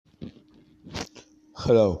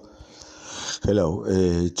Hello, hello.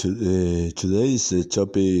 Today's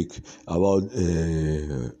topic about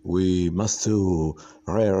we must to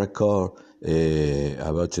re-record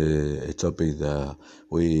about a topic that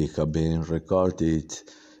we have been recorded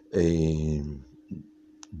um,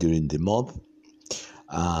 during the month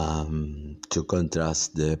to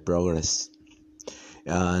contrast the progress.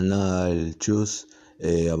 And I'll choose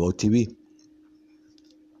about TV.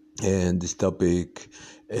 And this topic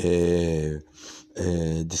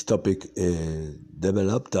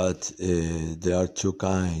developed that there are two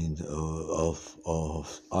kinds of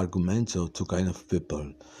arguments or two kinds of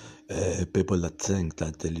people. People that think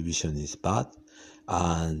that television is bad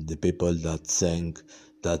and the people that think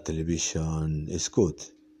that television is good.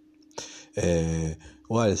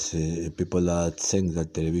 People that think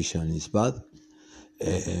that television is bad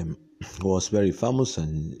um, was very famous,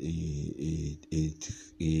 and it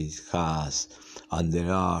has, and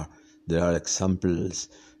there are examples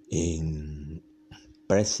in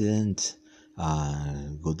presidents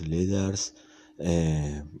and good leaders,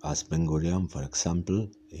 as Ben Gurion, for example,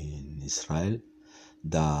 in Israel,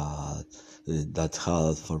 that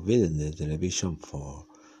had forbidden the television for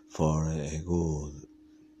a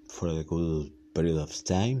good period of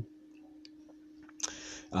time,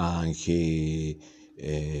 and he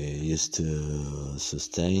used to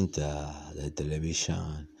sustain the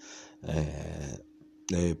television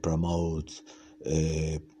promote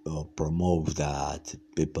or promote that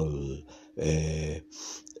people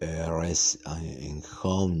rest in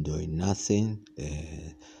home doing nothing,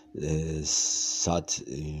 sat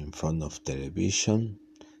in front of television,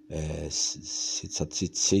 sit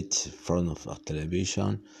in front of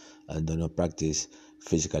television, and do not practice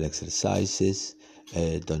physical exercises,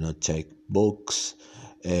 do not take books,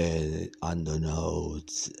 and do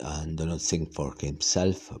not think for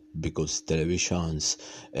himself, because televisions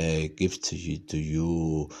give to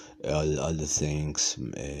you all the things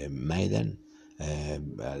maiden,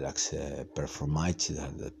 like performance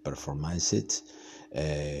it.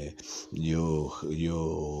 You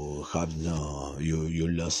have you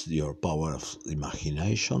lost your power of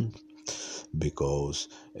imagination, because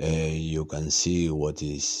you can see what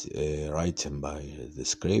is written by the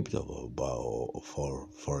script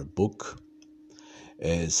for a book.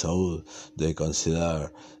 So they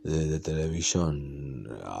consider the television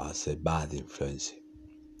as a bad influence.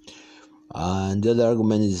 And the other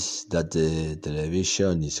argument is that the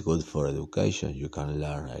television is good for education. You can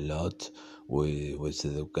learn a lot with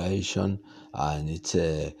education, and it's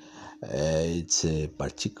a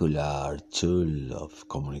particular tool of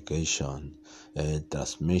communication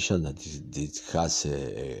transmission that it has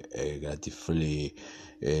a gratifully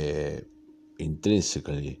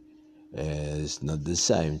intrinsically. It's not the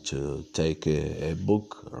same to take a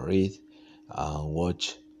book, read, and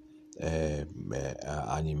watch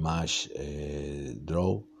an image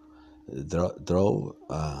draw, and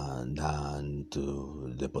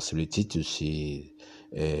to the possibility to see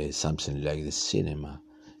something like the cinema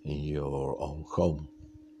in your own home.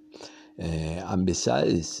 And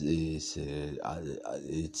besides, it's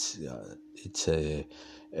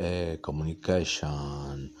a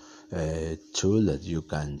communication tool that you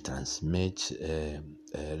can transmit a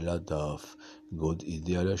lot of good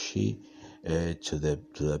ideology to the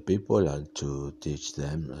people, and to teach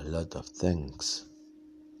them a lot of things.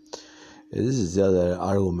 This is the other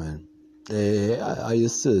argument. I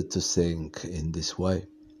used to think in this way,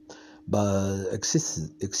 but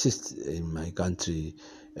exists in my country.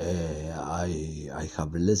 I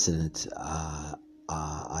have listened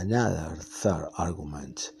another third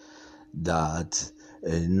argument, that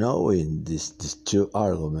knowing these two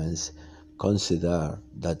arguments, consider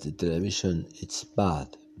that the television is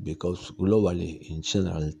bad, because globally, in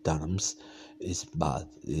general terms, it's bad.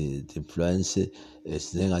 The influence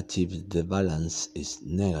is negative, the balance is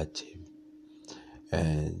negative.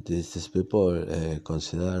 And these people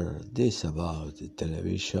consider this about the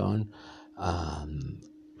television,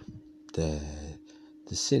 the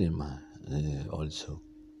cinema also.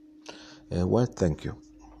 Well, thank you.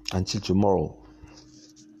 Until tomorrow.